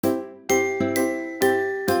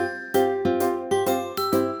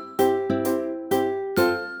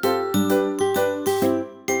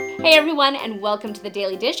Hey everyone, and welcome to The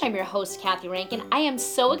Daily Dish. I'm your host, Kathy Rankin. I am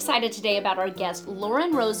so excited today about our guest.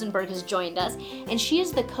 Lauren Rosenberg has joined us, and she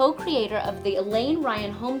is the co-creator of the Elaine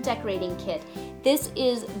Ryan Home Decorating Kit. This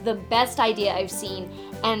is the best idea I've seen,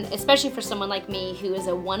 and especially for someone like me who is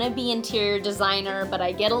a wannabe interior designer, but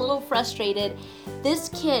I get a little frustrated. This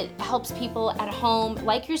kit helps people at home,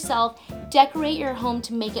 like yourself, decorate your home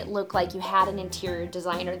to make it look like you had an interior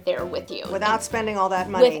designer there with you. Without spending all that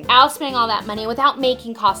money. Without spending all that money, without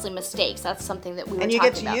making costly mistakes. That's something that we were talking about.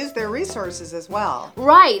 And you get to use their resources as well.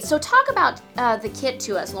 Right. So talk about the kit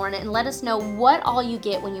to us, Lauren, and let us know what all you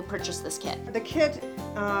get when you purchase this kit. The kit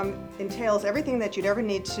entails everything that you'd ever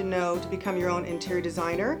need to know to become your own interior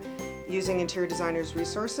designer, using interior designers'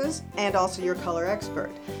 resources, and also your color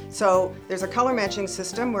expert. So there's a color matching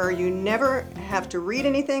system where you never have to read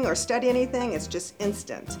anything or study anything. It's just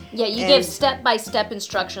instant. Yeah, you give step-by-step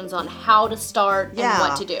instructions on how to start and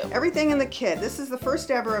what to do. Everything in the kit. This is the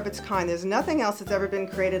first ever of its kind. There's nothing else that's ever been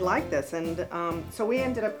created like this, and so we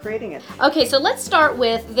ended up creating it. Okay, so let's start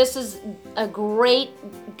with, this is a great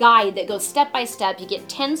guide that goes step by step. You get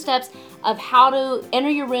 10 steps of how to enter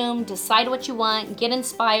your room, decide what you want, get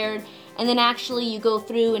inspired, and then actually you go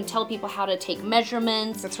through and tell people how to take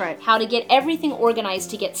measurements. That's right. How to get everything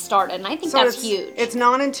organized to get started, and I think that's huge. It's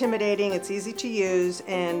non-intimidating, it's easy to use,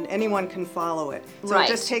 and anyone can follow it. So Right.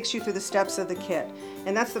 It just takes you through the steps of the kit.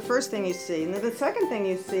 And that's the first thing you see. And then the second thing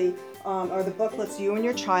you see are the booklets, you and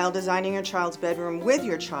your child, designing your child's bedroom with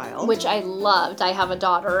your child. Which I loved. I have a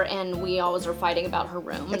daughter, and we always are fighting about her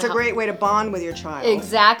room. It's a great way to bond with your child.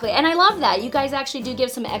 Exactly, and I love that. You guys actually do give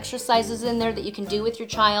some exercises in there that you can do with your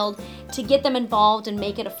child to get them involved and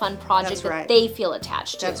make it a fun project that they feel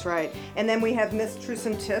attached to. That's right. And then we have Miss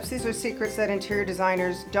Truson tips. These are secrets that interior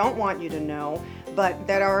designers don't want you to know, but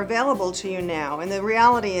that are available to you now. And the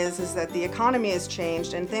reality is that the economy has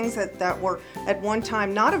changed, and things that were at one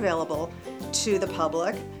time not available to the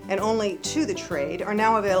public and only to the trade are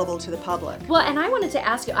now available to the public. Well, and I wanted to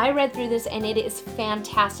ask you, I read through this and it is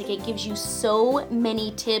fantastic. It gives you so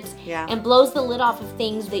many tips and blows the lid off of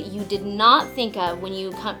things that you did not think of when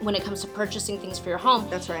it comes to purchasing things for your home.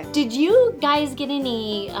 That's right. Did you guys get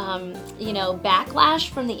any backlash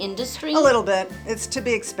from the industry? A little bit. It's to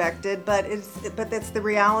be expected, but that's the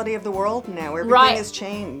reality of the world now. Everything has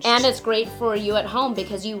changed. And it's great for you at home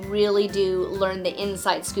because you really do learn the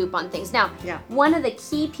inside scoop on things. Now, one of the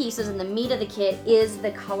key pieces in the meat of the kit is the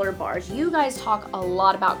color bars. You guys talk a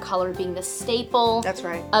lot about color being the staple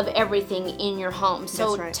of everything in your home.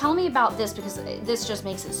 So tell me about this, because this just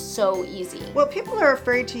makes it so easy. Well, people are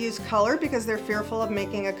afraid to use color because they're fearful of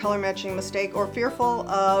making a color matching mistake or fearful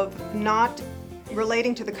of not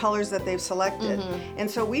relating to the colors that they've selected. And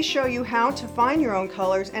so we show you how to find your own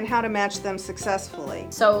colors and how to match them successfully.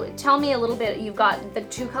 So tell me a little bit. You've got the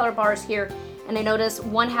two color bars here, and I notice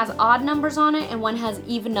one has odd numbers on it and one has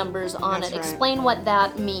even numbers on it. Explain what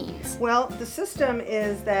that means. Well, the system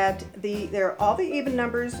is that all the even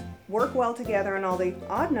numbers work well together and all the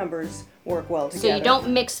odd numbers work well together. So you don't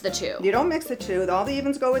mix the two. You don't mix the two. All the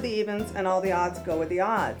evens go with the evens and all the odds go with the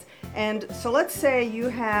odds. And so let's say you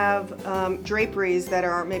have draperies that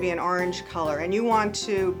are maybe an orange color and you want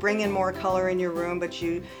to bring in more color in your room, but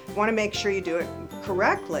you want to make sure you do it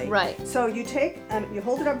correctly. Right. So you take and you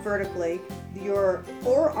hold it up vertically, your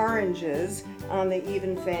 4 oranges on the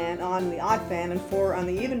even fan, on the odd fan, and 4 on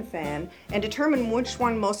the even fan, and determine which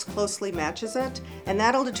one most closely matches it. And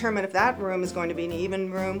that'll determine if that room is going to be an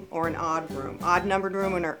even room or an odd room, odd numbered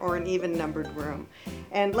room or an even numbered room.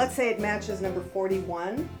 And let's say it matches number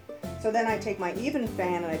 41. So then I take my even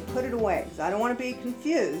fan and I put it away because I don't want to be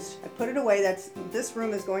confused. I put it away. This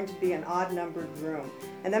room is going to be an odd numbered room.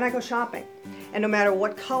 And then I go shopping. And no matter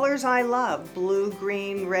what colors I love, blue,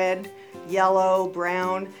 green, red, yellow,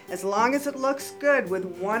 brown, as long as it looks good with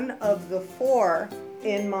one of the 4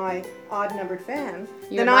 in my odd numbered fan,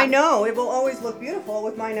 then I know it will always look beautiful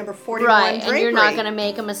with my number 41 drapery. And you're not going to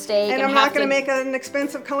make a mistake. And I'm not going to make an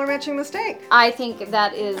expensive color matching mistake. I think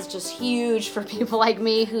that is just huge for people like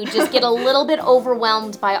me who just get a little bit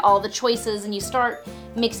overwhelmed by all the choices, and you start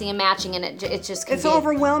mixing and matching, and it's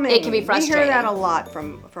overwhelming. It can be frustrating. We hear that a lot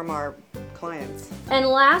from our clients. And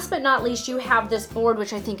last but not least, you have this board,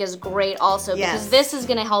 which I think is great also, because this is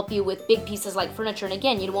going to help you with big pieces like furniture. And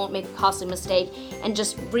again, you won't make a costly mistake. And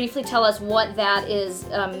just briefly tell us what that is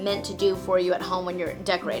meant to do for you at home when you're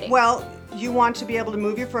decorating. Well, you want to be able to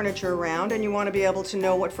move your furniture around, and you want to be able to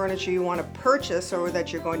know what furniture you want to purchase or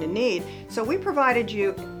that you're going to need. So we provided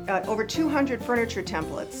you over 200 furniture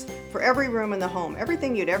templates for every room in the home,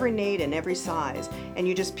 everything you'd ever need in every size. And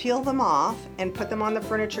you just peel them off and put them on the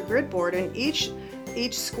furniture grid board, and each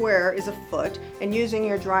each square is a foot, and using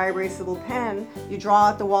your dry erasable pen, you draw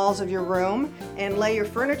out the walls of your room and lay your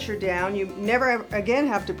furniture down. You never again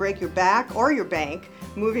have to break your back or your bank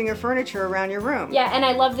moving your furniture around your room. Yeah, and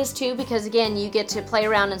I love this too because again, you get to play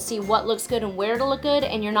around and see what looks good and where to look good,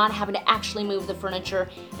 and you're not having to actually move the furniture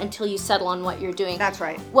until you settle on what you're doing. That's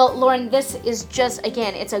right. Well, Lauren, this is just,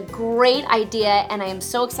 again, it's a great idea, and I am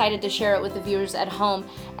so excited to share it with the viewers at home.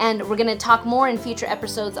 And we're gonna talk more in future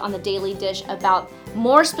episodes on the Daily Dish about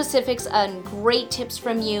more specifics and great tips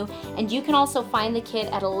from you. And you can also find the kit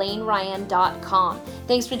at ElaineRyan.com.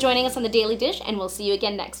 Thanks for joining us on the Daily Dish, and we'll see you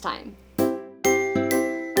again next time.